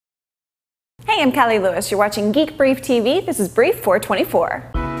Hey, I'm Callie Lewis. You're watching Geek Brief TV. This is Brief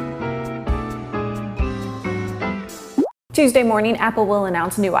 424. Tuesday morning, Apple will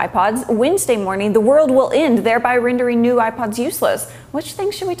announce new iPods. Wednesday morning, the world will end, thereby rendering new iPods useless. Which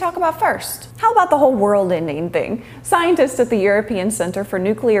thing should we talk about first? How about the whole world-ending thing? Scientists at the European Center for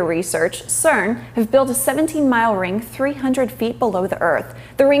Nuclear Research, CERN, have built a 17-mile ring 300 feet below the Earth.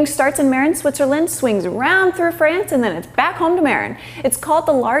 The ring starts in Muon, Switzerland, swings round through France, and then it's back home to Muon. It's called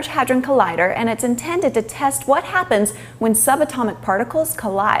the Large Hadron Collider, and it's intended to test what happens when subatomic particles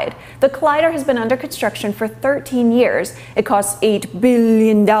collide. The collider has been under construction for 13 years. It costs $8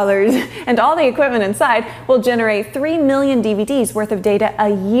 billion, and all the equipment inside will generate 3 million DVDs worth of data a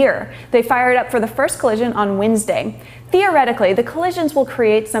year. They fired up for the first collision on Wednesday. Theoretically, the collisions will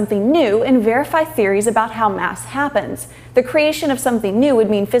create something new and verify theories about how mass happens. The creation of something new would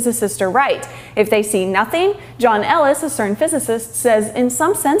mean physicists are right. If they see nothing, John Ellis, a CERN physicist, says, in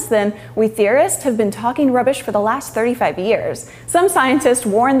some sense then, we theorists have been talking rubbish for the last 35 years. Some scientists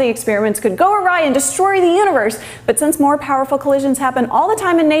warned the experiments could go awry and destroy the universe, but since more powerful collisions happen all the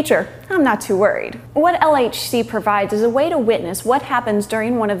time in nature, I'm not too worried. What LHC provides is a way to witness what happens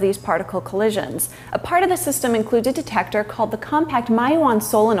during one of these particle collisions. A part of the system includes a detector called the compact Muon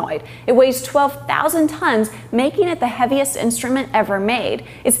Solenoid. It weighs 12,000 tons, making it the heaviest instrument ever made.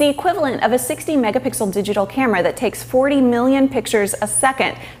 It's the equivalent of a 60-megapixel digital camera that takes 40 million pictures a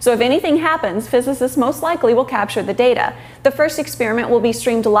second. So if anything happens, physicists most likely will capture the data. The first experiment will be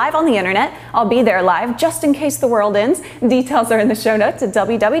streamed live on the internet. I'll be there live just in case the world ends. Details are in the show notes at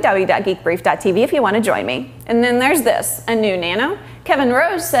www.geekbrief.tv if you want to join me. And then there's this, a new Nano. Kevin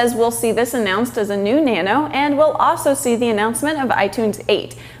Rose says we'll see this announced as a new Nano, and we'll also see the announcement of iTunes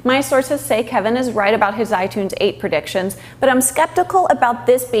 8. My sources say Kevin is right about his iTunes 8 predictions, but I'm skeptical about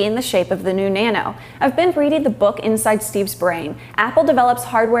this being the shape of the new Nano. I've been reading the book Inside Steve's Brain. Apple develops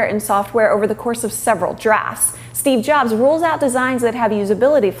hardware and software over the course of several drafts. Steve Jobs rules out designs that have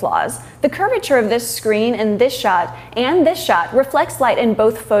usability flaws. The curvature of this screen and this shot reflects light in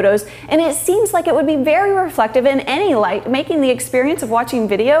both photos, and it seems like it would be very reflective in any light, making the experience of watching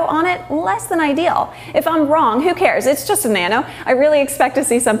video on it less than ideal. If I'm wrong, who cares? It's just a Nano. I really expect to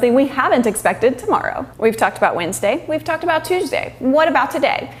see something we haven't expected tomorrow. We've talked about Wednesday. We've talked about Tuesday. What about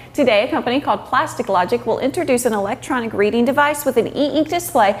today? Today, a company called Plastic Logic will introduce an electronic reading device with an e-ink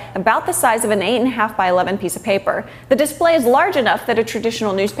display about the size of an 8.5 by 11 piece of paper. The display is large enough that a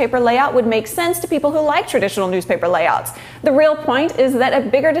traditional newspaper layout would make sense to people who like traditional newspaper layouts. The real point is that a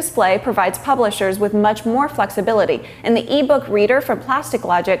bigger display provides publishers with much more flexibility, and the e-book reader from Plastic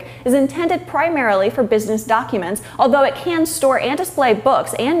Logic is intended primarily for business documents, although it can store and display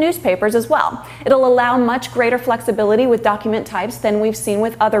books and newspapers as well. It'll allow much greater flexibility with document types than we've seen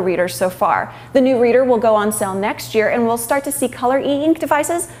with other readers so far. The new reader will go on sale next year, and we'll start to see color e-ink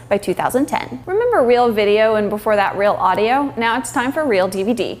devices by 2010. Remember Real Video and before that Real Audio? Now it's time for Real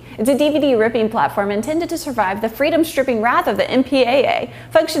DVD. It's a DVD ripping platform intended to survive the freedom stripping wrath of the MPAA.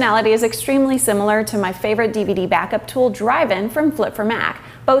 Functionality is extremely similar to my favorite DVD backup tool, Drive-In from Flip4Mac.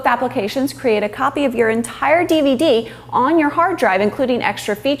 Both applications create a copy of your entire DVD on your hard drive, including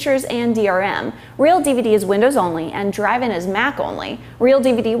extra features and DRM. Real DVD is Windows only, and Drive-In is Mac only. Real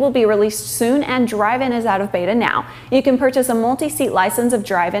DVD will be released soon, and Drive-In is out of beta now. You can purchase a multi-seat license of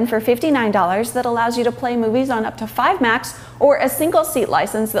Drive-In for $59 that allows you to play movies on up to 5 Macs, or a single-seat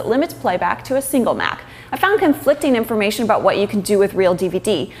license that limits playback to a single Mac. I found conflicting information about what you can do with Real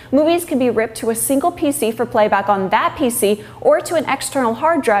DVD. Movies can be ripped to a single PC for playback on that PC, or to an external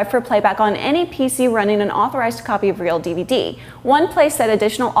hard drive for playback on any PC running an authorized copy of Real DVD. One place said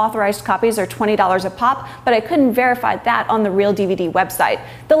additional authorized copies are $20 a pop, but I couldn't verify that on the Real DVD website.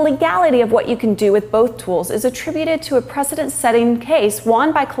 The legality of what you can do with both tools is attributed to a precedent-setting case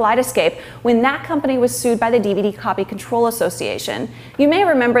won by Kaleidoscape when that company was sued by the DVD Copy Control Association. You may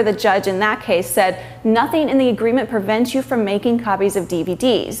remember the judge in that case said, "Nothing in the agreement prevents you from making copies of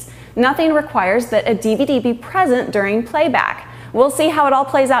DVDs. Nothing requires that a DVD be present during playback." We'll see how it all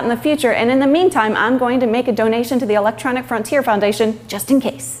plays out in the future, and in the meantime, I'm going to make a donation to the Electronic Frontier Foundation just in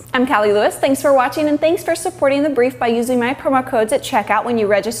case. I'm Callie Lewis. Thanks for watching, and thanks for supporting the brief by using my promo codes at checkout when you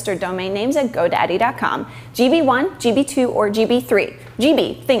register domain names at GoDaddy.com. GB1, GB2, or GB3.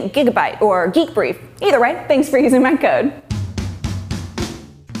 GB, think Gigabyte, or Geek Brief. Either way, thanks for using my code.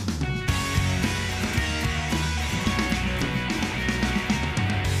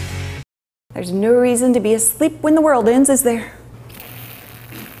 There's no reason to be asleep when the world ends, is there?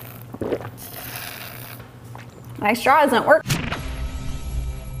 My straw doesn't work.